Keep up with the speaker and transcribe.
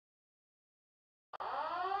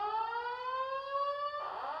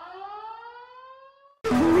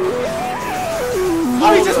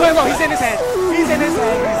Oh, he just went low. He's in his head. He's in his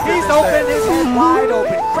head. He's open his head wide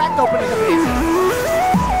open. Cracked open in the face.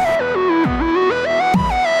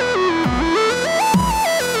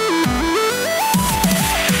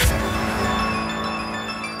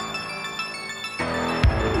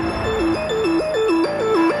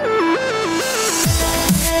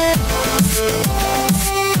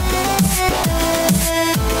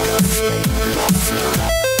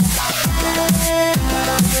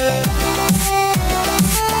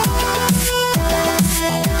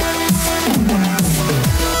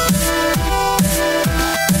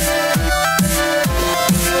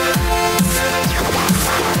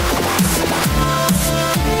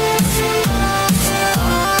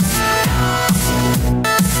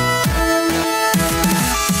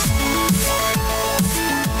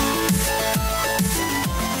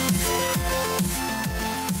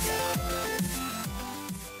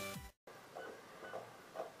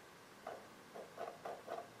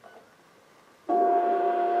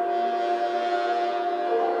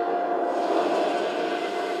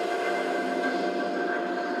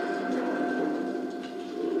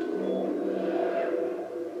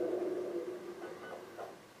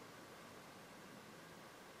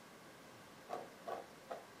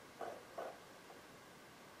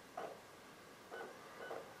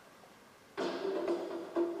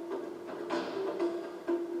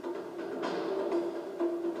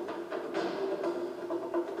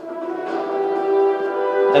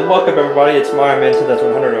 And welcome everybody, it's Mario Man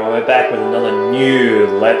 2100 and we're back with another new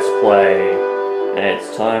Let's Play. And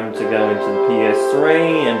it's time to go into the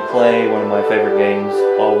PS3 and play one of my favourite games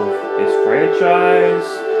of this franchise.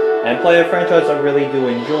 And play a franchise I really do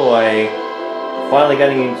enjoy. Finally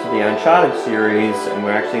getting into the Uncharted series, and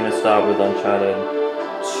we're actually going to start with Uncharted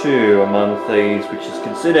 2 Among Thieves, which is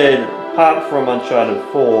considered, apart from Uncharted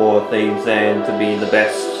 4, Thieves and to be the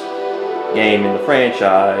best game in the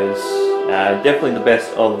franchise. Definitely the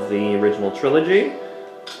best of the original trilogy.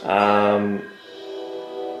 I'll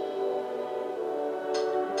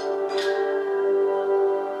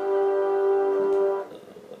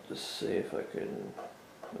just see if I can.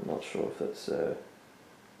 I'm not sure if that's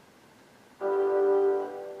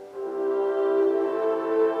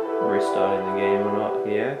restarting the game or not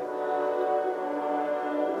here.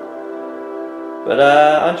 But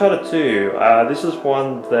Uncharted 2, this is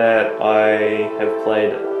one that I have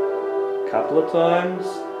played couple of times.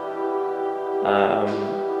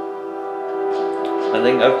 I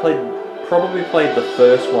think I've probably played the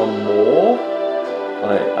first one more,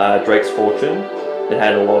 like Drake's Fortune. It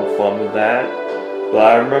had a lot of fun with that, but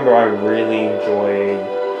I remember I really enjoyed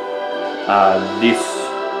this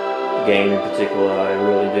game in particular. I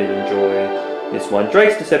really did enjoy this one.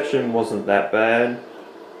 Drake's Deception wasn't that bad.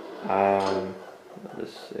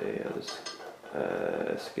 Let's see, I'll just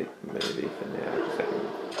skip movie for now. Just a second.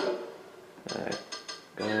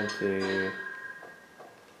 Going to,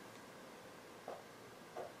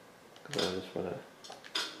 because I just want to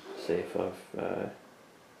see if I've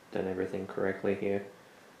done everything correctly here.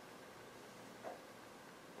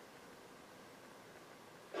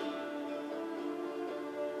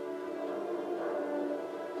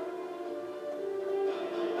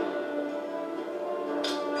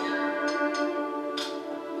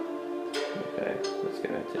 Okay, let's go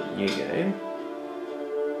to new game.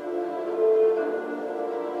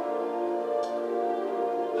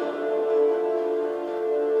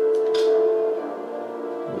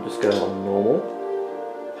 Go on normal.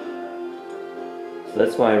 So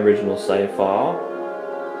that's my original save file.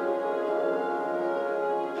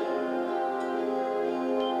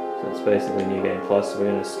 So it's basically New Game Plus, so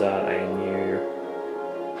we're going to start a new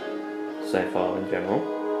save file in general.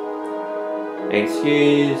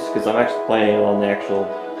 Excuse, because I'm actually playing it on the actual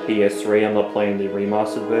PS3, I'm not playing the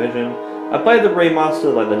remastered version. I played the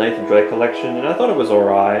remastered, like the Nathan Drake collection, and I thought it was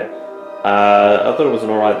alright. I thought it was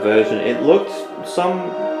an alright version. It looked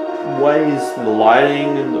some ways, the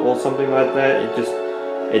lighting or something like that,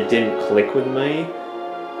 it didn't click with me.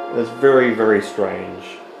 It was very, very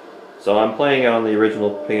strange. So I'm playing it on the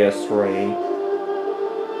original PS3,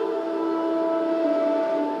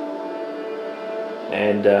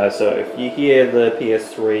 and so if you hear the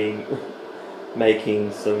PS3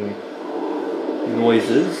 making some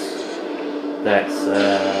noises, that's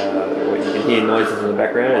what you can hear noises in the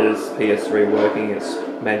background. It is PS3 working its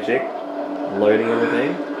magic, loading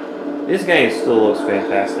everything. This game still looks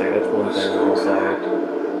fantastic, that's one thing I will say.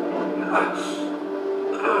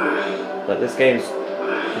 But this game's,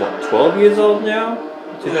 what, 12 years old now?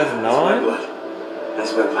 2009?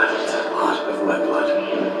 That's my blood. It's a lot of my blood.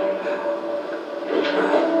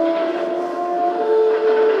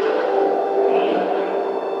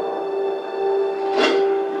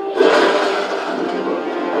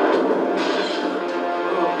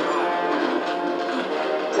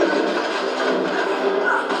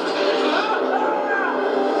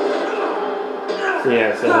 So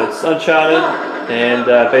yeah, so it's Uncharted, and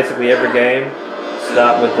basically every game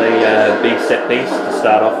start with a big set piece to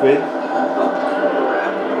start off with.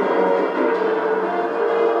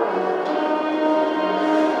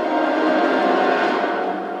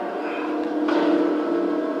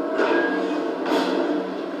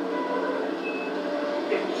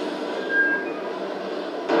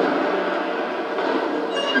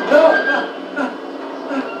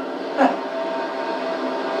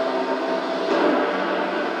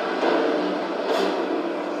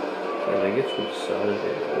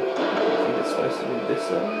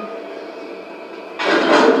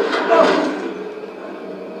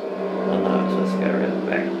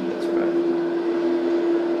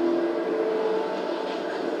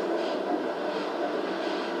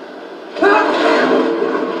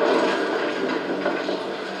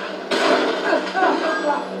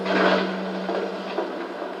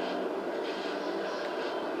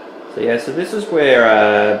 So yeah, so this is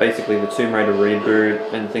where basically the Tomb Raider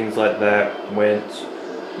reboot and things like that went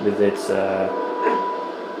with its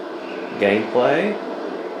gameplay.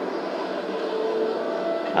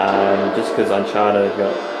 Just because Uncharted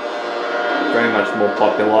got very much more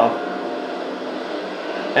popular.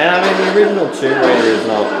 And I mean, the original Tomb Raider is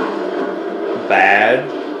not bad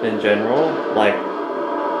in general. Like,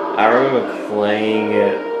 I remember playing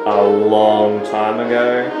it a long time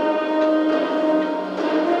ago.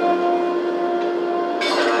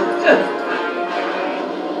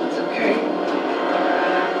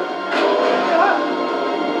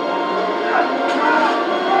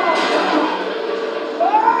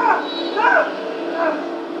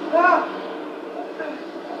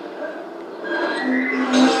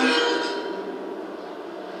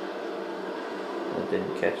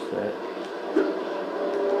 Didn't catch that.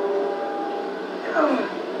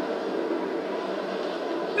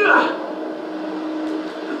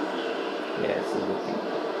 Yeah,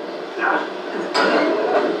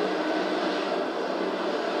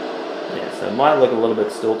 so it might look a little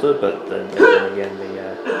bit stilted, but then again the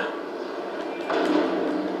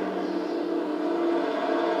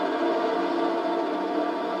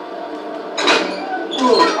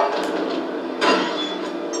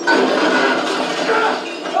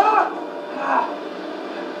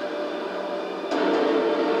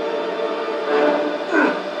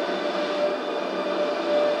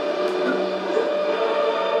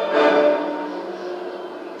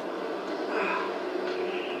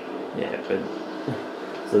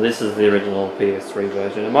so this is the original PS3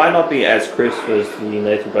 version. It might not be as crisp as the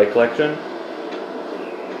Nathan Drake collection,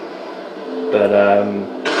 but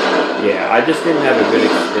yeah, I just didn't have a good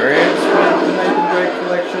experience with the Nathan Drake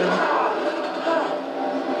collection.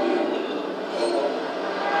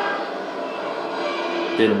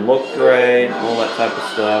 Didn't look great, all that type of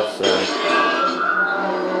stuff, so...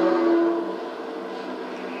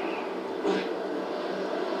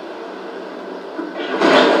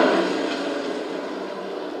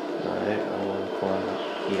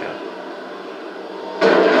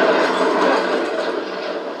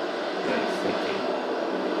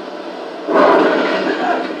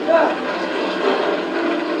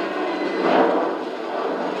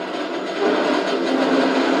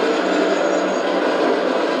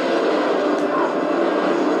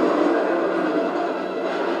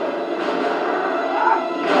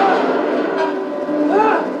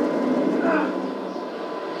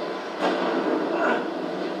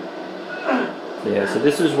 Yeah, so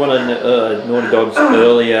this is one of Naughty Dog's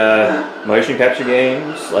earlier motion capture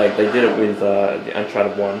games. Like, they did it with the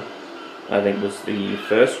Uncharted 1. I think was the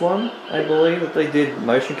first one, I believe, that they did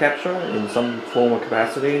motion capture in some form or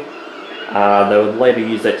capacity. They would later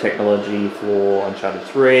use that technology for Uncharted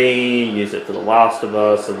 3, use it for The Last of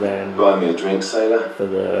Us, and then... Buy me a drink, sailor. For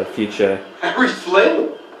the future... Harry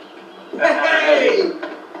Flynn? Hey!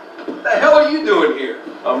 What the hell are you doing here?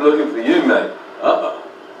 I'm looking for you, mate. Uh-oh.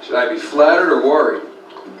 Should I be flattered or worried?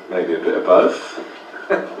 Maybe a bit of both.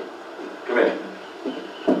 Come here.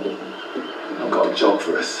 I've got a job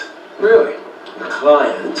for us. Really? The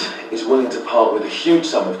client is willing to part with a huge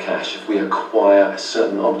sum of cash if we acquire a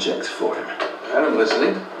certain object for him. I'm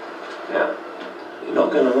listening. Now, you're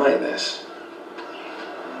not going to like this.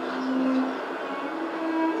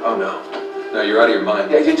 Oh, no. No, you're out of your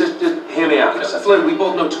mind. Yeah, you just hear me out. Flynn, we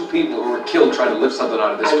both know two people who were killed trying to lift something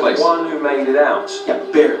out of this place. One who made it out. Yeah,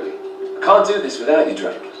 barely. I can't do this without you,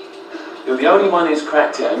 Drake. You're the only one who's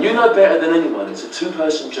cracked it, and you know better than anyone. It's a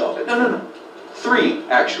two-person job. No. 3,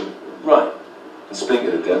 actually. Right. And speaking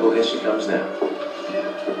of the devil, here she comes now.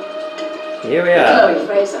 Here we are. Chloe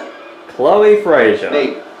Fraser. Chloe Fraser.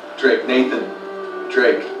 Nathan.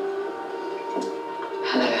 Drake.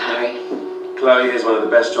 Hello, Harry. Chloe is one of the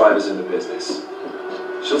best drivers in the business.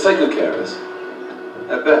 She'll take good care of us.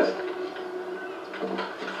 I bet.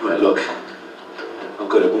 Right, look. I've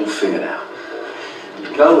got it all figured out.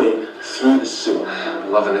 You go in through the sewer.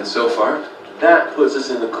 Loving it so far. That puts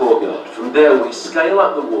us in the courtyard. From there we scale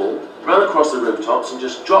up the wall, run across the rooftops and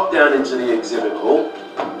just drop down into the exhibit hall.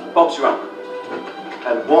 Bob's your uncle.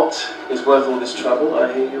 And what is worth all this trouble,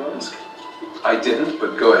 I hear you ask? I didn't,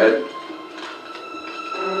 but go ahead.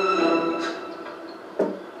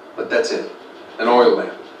 But that's it. An oil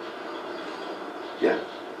lamp. Yeah.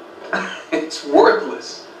 It's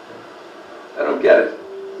worthless. I don't get it.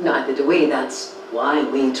 Neither do we. That's why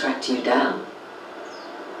we tracked you down.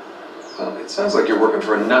 Well, it sounds like you're working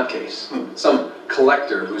for a nutcase. Some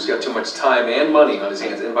collector who's got too much time and money on his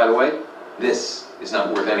hands. And by the way, this is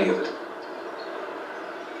not worth any of it.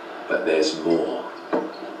 But there's more.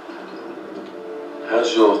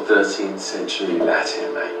 How's your 13th century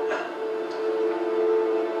Latin, mate?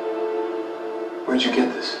 Where'd you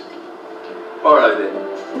get this? Borrowed it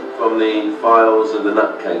from the files of the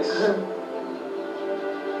nutcase.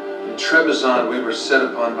 In Trebizond, we were set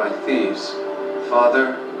upon by thieves.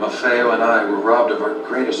 Father, Maffeo, and I were robbed of our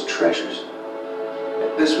greatest treasures.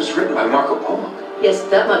 This was written by Marco Polo. Yes,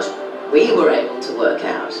 that much we were able to work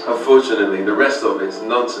out. Unfortunately, the rest of it's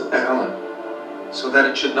nonsense. Helen, so that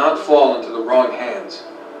it should not fall into the wrong hands,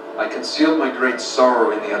 I concealed my great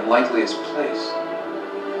sorrow in the unlikeliest place.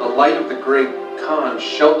 The light of the great Khan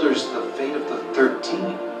shelters the fate of the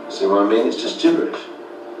 13. See what I mean? It's just gibberish.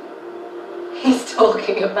 He's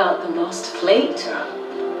talking about the lost fleet. Yeah.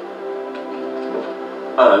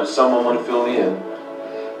 Someone want to fill me in?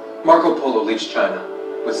 Marco Polo leaves China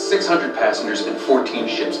with 600 passengers and 14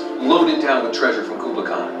 ships loaded down with treasure from Kublai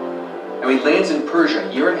Khan. And he lands in Persia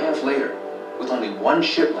a year and a half later with only one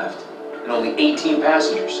ship left and only 18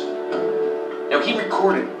 passengers. Now, he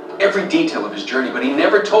recorded every detail of his journey, but he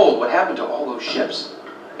never told what happened to all those ships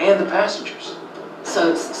and the passengers.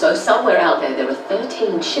 So somewhere out there are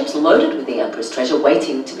 13 ships loaded with the Emperor's treasure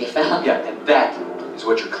waiting to be found. Yeah, and that is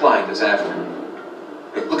what your client is after.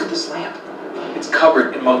 Hey, look at this lamp. It's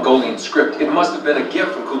covered in Mongolian script. It must have been a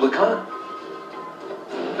gift from Kublai Khan.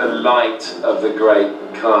 The light of the great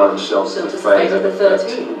Khan shelters the fate of the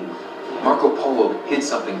 13. Marco Polo hid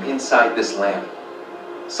something inside this lamp.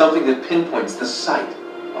 Something that pinpoints the site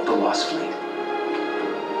of the lost fleet.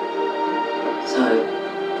 So,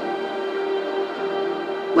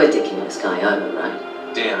 we're dicking this guy over, right?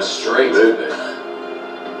 Damn straight. Absolutely.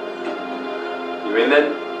 You in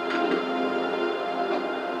then?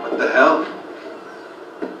 What the hell?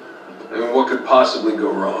 I mean, what could possibly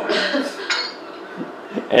go wrong?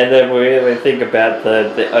 And then we think about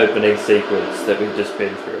the opening sequence that we've just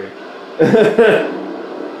been through.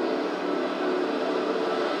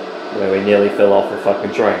 Where we nearly fell off the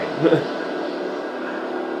fucking train.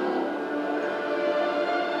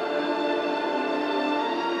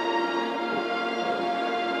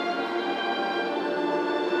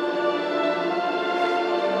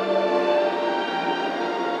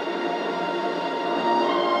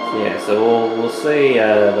 Yeah, so we'll see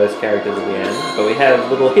those characters again, but we have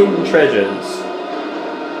little hidden treasures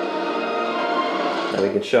that we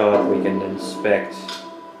can show off, we can inspect,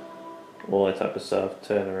 all that type of stuff,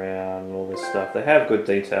 turn around, all this stuff. They have good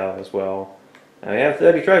detail as well. And we have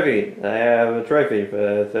 30 trophy. They have a trophy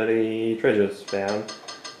for 30 treasures found.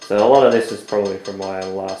 So a lot of this is probably from my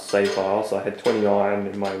last save file, so I had 29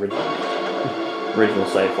 in my original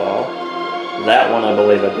save file. That one I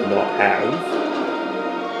believe I did not have.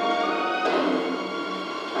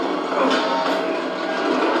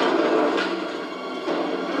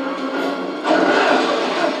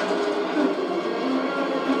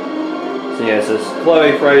 Yes, it's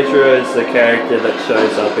Chloe Fraser is the character that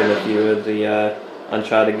shows up in a few of the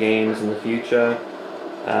Uncharted games in the future.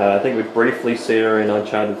 I think we briefly see her in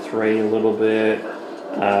Uncharted 3 a little bit.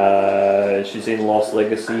 She's in Lost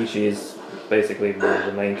Legacy. She's basically one of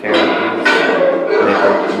the main characters,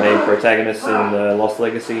 the main protagonist in Lost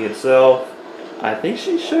Legacy itself. I think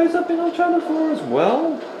she shows up in Uncharted 4 as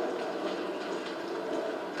well.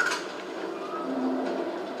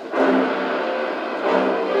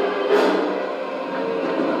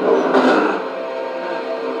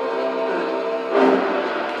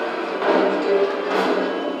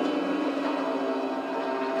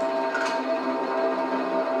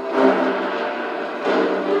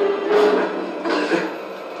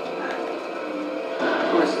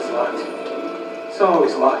 It's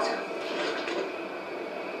always locked.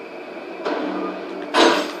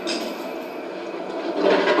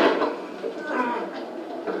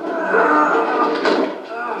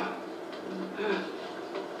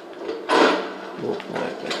 Oh, no,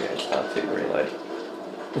 maybe it's hard to reload.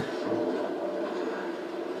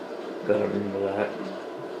 don't remember that.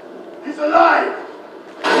 He's alive!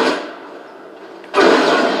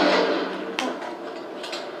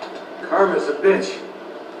 Karma's a bitch.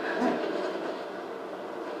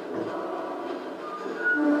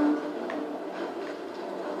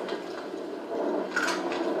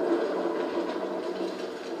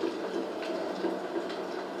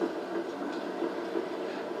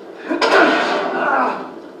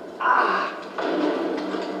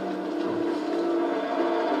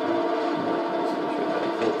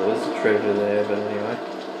 Treasure there, but anyway.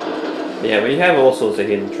 Yeah, we have all sorts of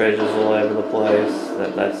hidden treasures all over the place.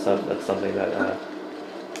 That's something that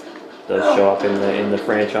does show up in the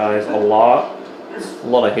franchise a lot. There's a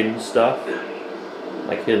lot of hidden stuff,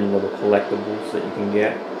 like hidden little collectibles that you can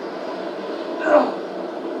get.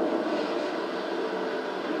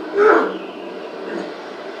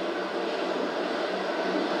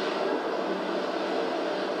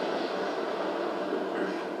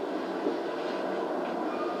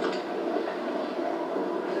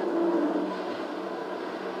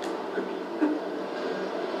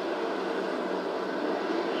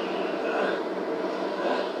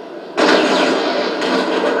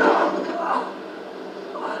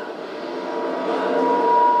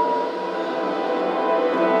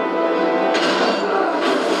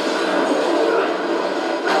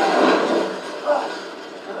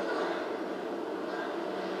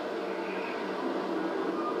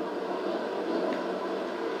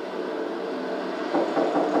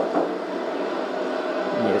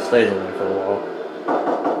 Yeah, it stays in there for a while.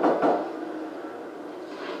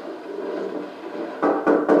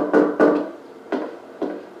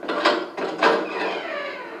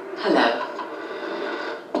 Hello.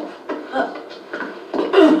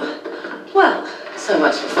 Well, so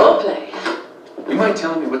much for foreplay. You mind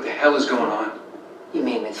telling me what the hell is going on? You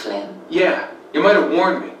mean with Flynn? Yeah, you might have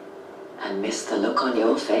warned me. I missed the look on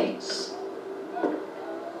your face.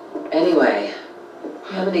 Anyway,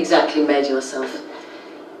 you haven't exactly made yourself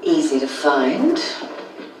easy to find.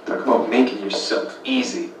 Talk about making yourself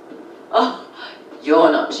easy. Oh,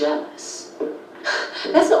 you're not jealous.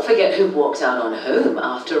 Let's not forget who walked out on whom.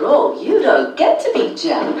 After all, you don't get to be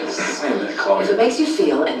jealous. Wait a minute, Chloe. If it makes you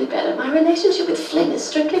feel any better, my relationship with Flynn is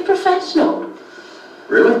strictly professional.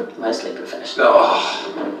 Really? Mostly professional.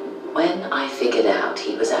 Oh. When I figured out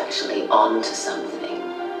he was actually on to something,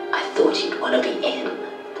 I thought you'd want to be in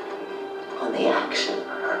on the action.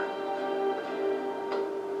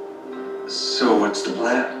 So what's the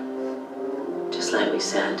plan? Just like we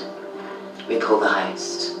said, we pull the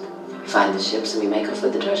heist, we find the ships, and we make off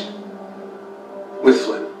with the treasure. With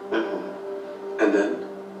Flynn. Mm-hmm. And then?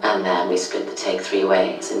 And then we split the take 3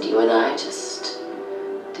 ways, and you and I just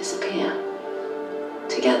disappear.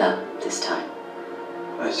 Together, this time.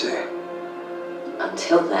 I see.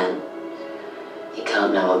 Until then, he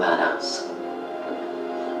can't know about us.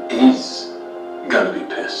 He's gonna be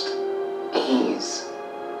pissed. He's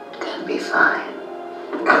gonna be fine.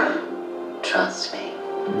 Trust me.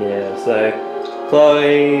 Yeah, so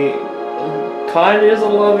Chloe kind of is a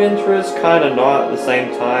love interest, kind of not at the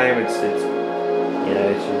same time. It's you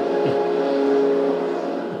know,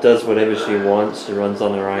 she does whatever she wants. She runs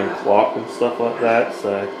on her own clock and stuff like that.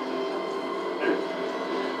 So.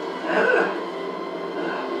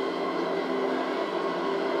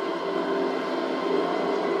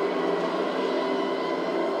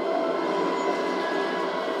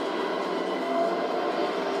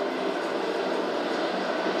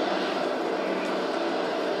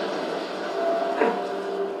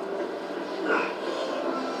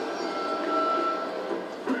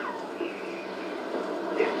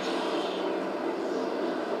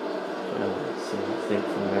 Think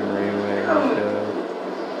from memory where to go.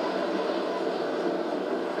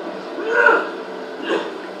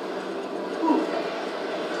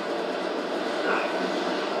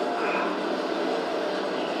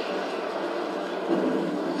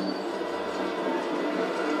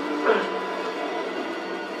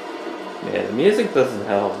 Yeah, the music doesn't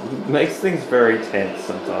help. It makes things very tense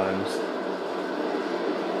sometimes.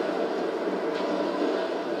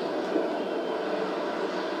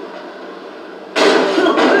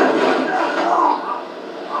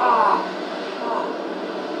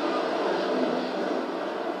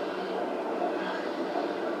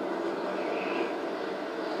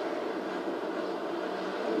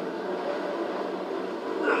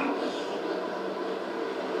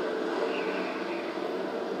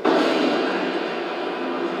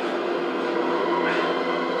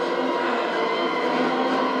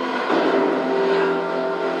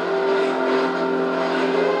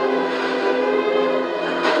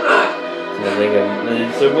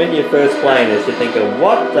 So when you're first playing this, you're thinking,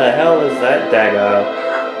 what the hell is that dagger?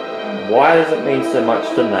 why does it mean so much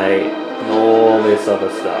to Nate and all this other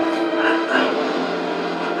stuff?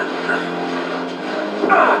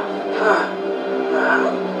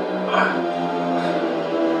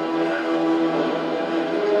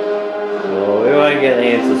 Well, we won't get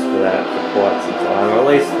answers for that for quite some time, or at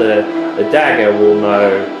least the dagger will know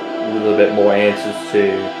a little bit more answers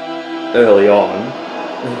to earlier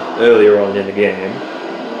on in the game.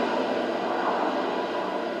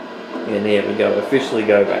 And here we go, officially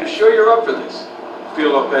go back. You sure you're up for this? I'd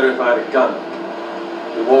feel a lot better if I had a gun.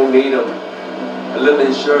 We won't need them. A little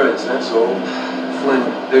insurance, that's all. Flynn,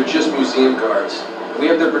 they're just museum guards. We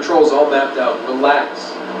have their patrols all mapped out.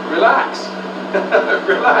 Relax. Relax.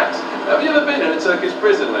 Relax. Have you ever been in a Turkish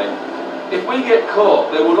prison, mate? If we get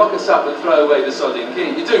caught, they will lock us up and throw away the sodding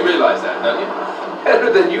key. You do realise that, don't you?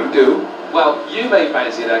 Better than you do. Well, you may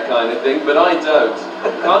fancy that kind of thing, but I don't.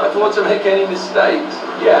 Can't afford to make any mistakes.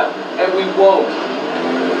 Yeah, and we won't.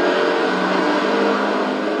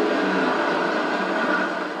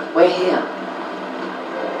 We're here.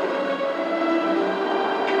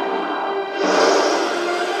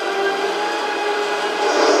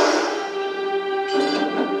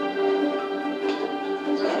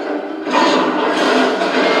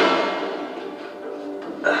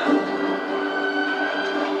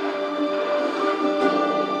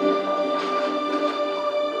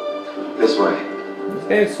 This way. This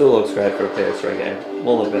game still looks great for a PS3 game.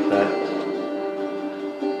 We'll admit that.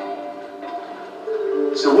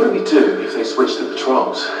 So what do we do if they switch the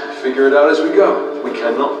patrols? Figure it out as we go. We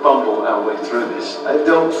cannot fumble our way through this. I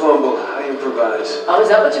don't fumble, I improvise. Oh, is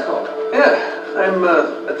that what you call it? Yeah, I'm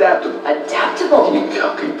adaptable. Adaptable? You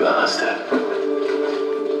cocky bastard.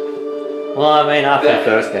 Well, I mean, after the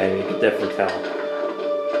first game, you could definitely tell.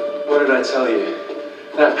 What did I tell you?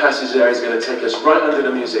 That passage there is going to take us right under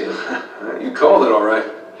the museum. You called it all right.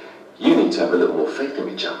 You need to have a little more faith in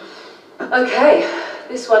me, chum. Okay,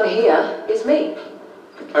 this one here is me.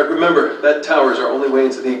 Remember, that tower is our only way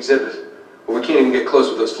into the exhibit. But we can't even get close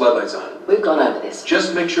with those floodlights on. We've gone over this.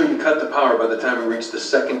 Just make sure you cut the power by the time we reach the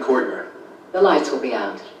second courtyard. The lights will be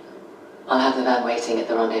out. I'll have the van waiting at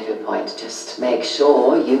the rendezvous point. Just make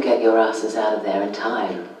sure you get your asses out of there in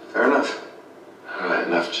time. Fair enough. All right,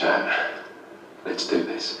 enough chat. Let's do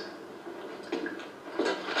this.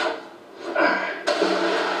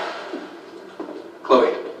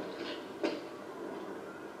 Chloe.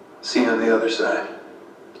 See you on the other side.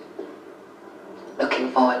 Looking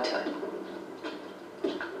forward to it.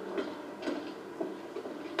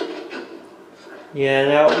 Yeah,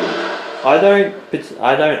 now I don't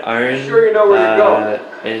own Sure you know where you're going?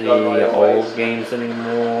 any Don't know your old ways. games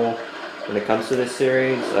anymore. When it comes to this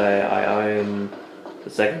series, I own the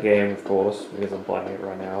second game, of course, because I'm playing it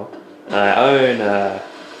right now. I own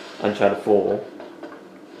Uncharted 4.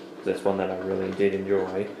 That's one that I really did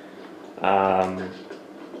enjoy.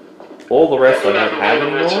 All the rest I don't have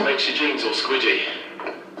anymore. Makes your jeans all squidgy.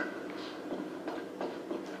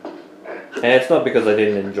 And it's not because I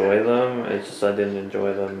didn't enjoy them, it's just I didn't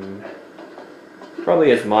enjoy them probably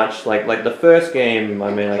as much. Like the first game, I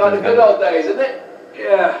mean, I Like can the good old days, isn't it?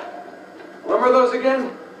 Yeah. Remember those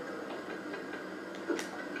again?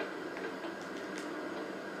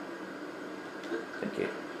 Thank you.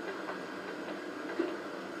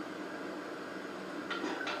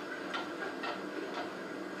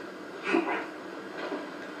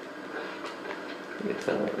 You can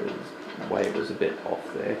tell the weight was a bit off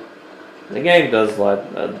there. The game does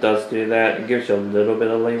does do that. It gives you a little bit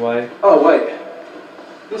of leeway. Oh, wait.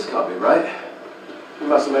 This can't be right. We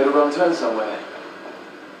must have made a wrong turn somewhere.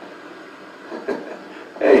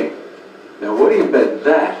 Hey, now what do you bet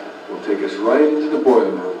that will take us right into the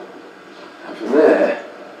boiler room? And from there,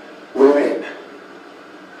 we're in.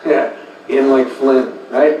 Yeah, in like Flynn,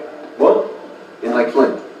 right? What? In like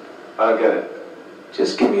Flynn. I don't get it.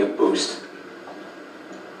 Just give me a boost.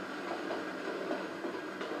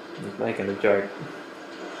 He's making a joke.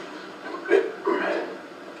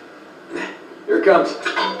 Here it comes.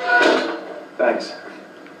 Thanks.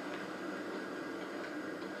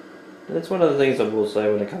 That's one of the things I will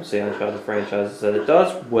say when it comes to the Uncharted franchise, is that it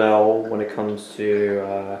does well when it comes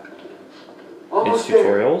to its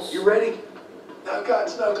tutorials. You ready? No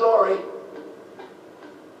guts, no glory.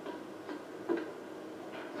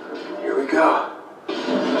 Here we go.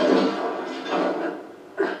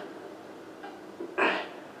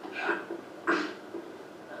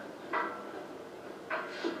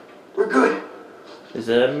 We're good. Is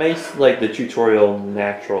that it makes like the tutorial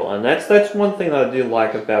natural, and that's one thing that I do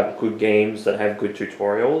like about good games that have good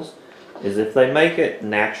tutorials, is if they make it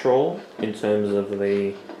natural in terms of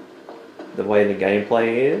the way the gameplay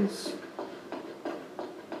is.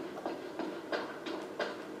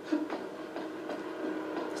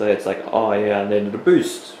 So it's like, oh yeah, I needed a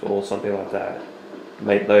boost or something like that.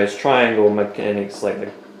 Make those triangle mechanics, like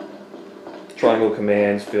the triangle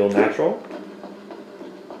commands, feel natural.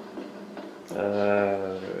 Yeah.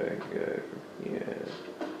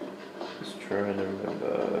 Just trying to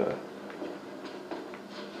remember.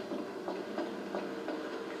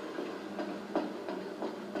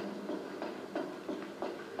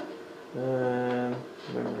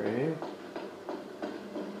 Memory.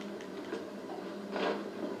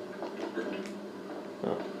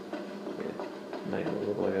 Oh, yeah. Made me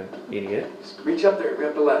look like an idiot. Just reach up there and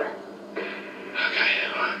grab the ladder.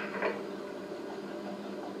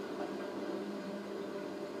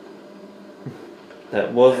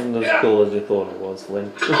 That wasn't as cool as you thought it was,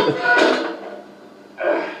 Lynn.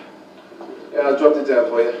 Yeah, I dropped it down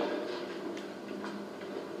for you.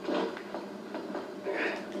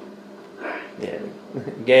 Yeah,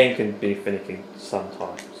 the game can be finicky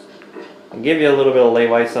sometimes. It can give you a little bit of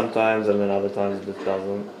leeway sometimes, and then other times it just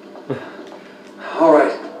doesn't. All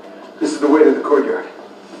right, this is the way to the courtyard.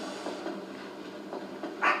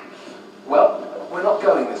 Well, we're not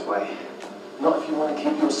going this way. Not if you want to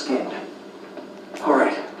keep your skin. All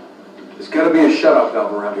right, there's got to be a shut-off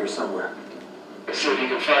valve around here somewhere. See if you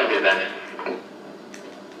can find it then.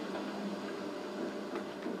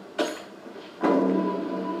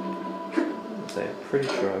 I'm pretty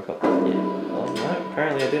sure I got that. Yeah. Oh no,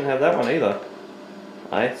 apparently I didn't have that one either.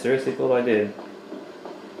 I seriously thought I did.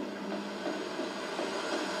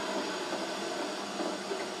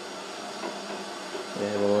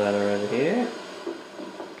 There's a ladder over here.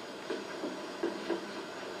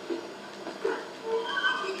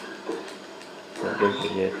 Not good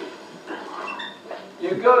yet. You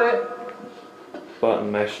got it. Button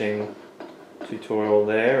mashing tutorial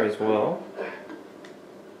there as well.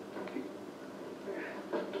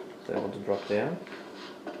 So I want to drop down.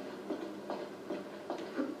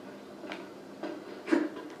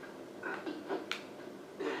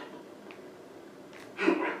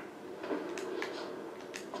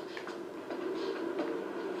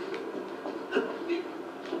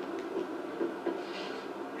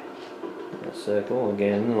 Circle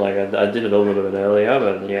again, like I did it a little bit earlier,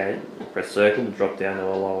 but yeah, press circle to drop down to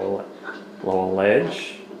a lower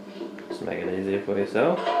ledge. Just make it easier for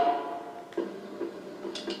yourself.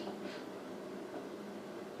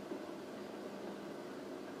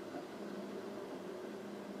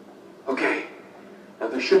 Okay, now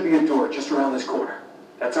there should be a door just around this corner.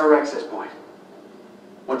 That's our access point.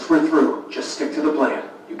 Once we're through, just stick to the plan.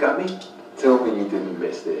 You got me? Tell me you didn't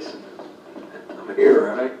miss this. I'm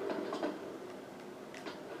here, all right?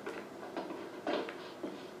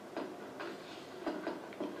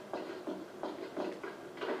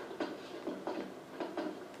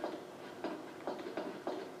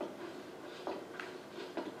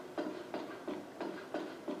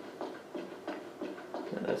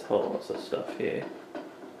 There's whole lots of stuff here.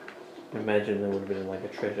 Imagine there would have been like a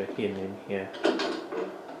treasure hidden in here.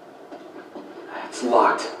 It's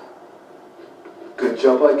locked. Good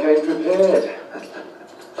job I came prepared.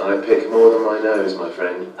 I pick more than my nose, my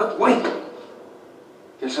friend. Oh, wait!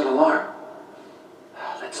 There's an alarm.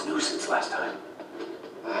 That's new since last time.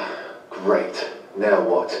 Great. Now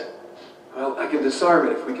what? Well, I can disarm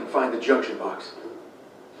it if we can find the junction box.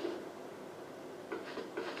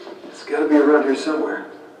 It's gotta be around here somewhere.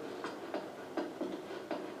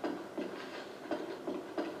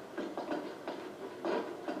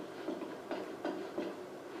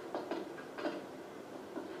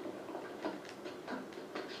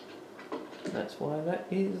 That's why that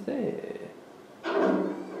is there.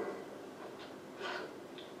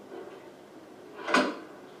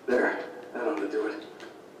 There. That ought to do it.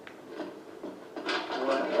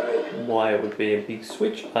 Alright. Why it would be a big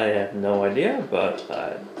switch, I have no idea, but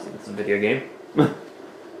it's a video game.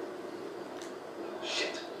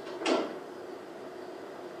 Shit.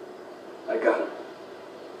 I got him.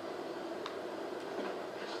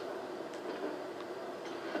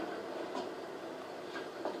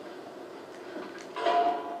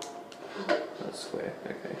 That's square,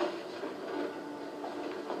 okay.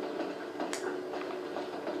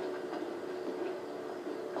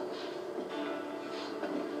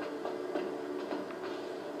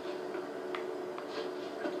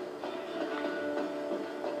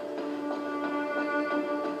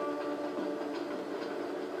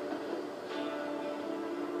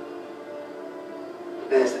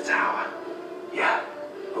 There's the tower. Yeah,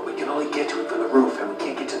 but we can only get to it from the roof, and we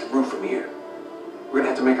can't get to the roof from here. We're gonna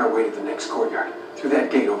have to make our way to the next courtyard, through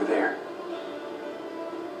that gate over there.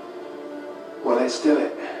 Well, let's do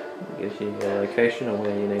it. Gives you a location of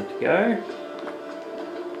where you need to go.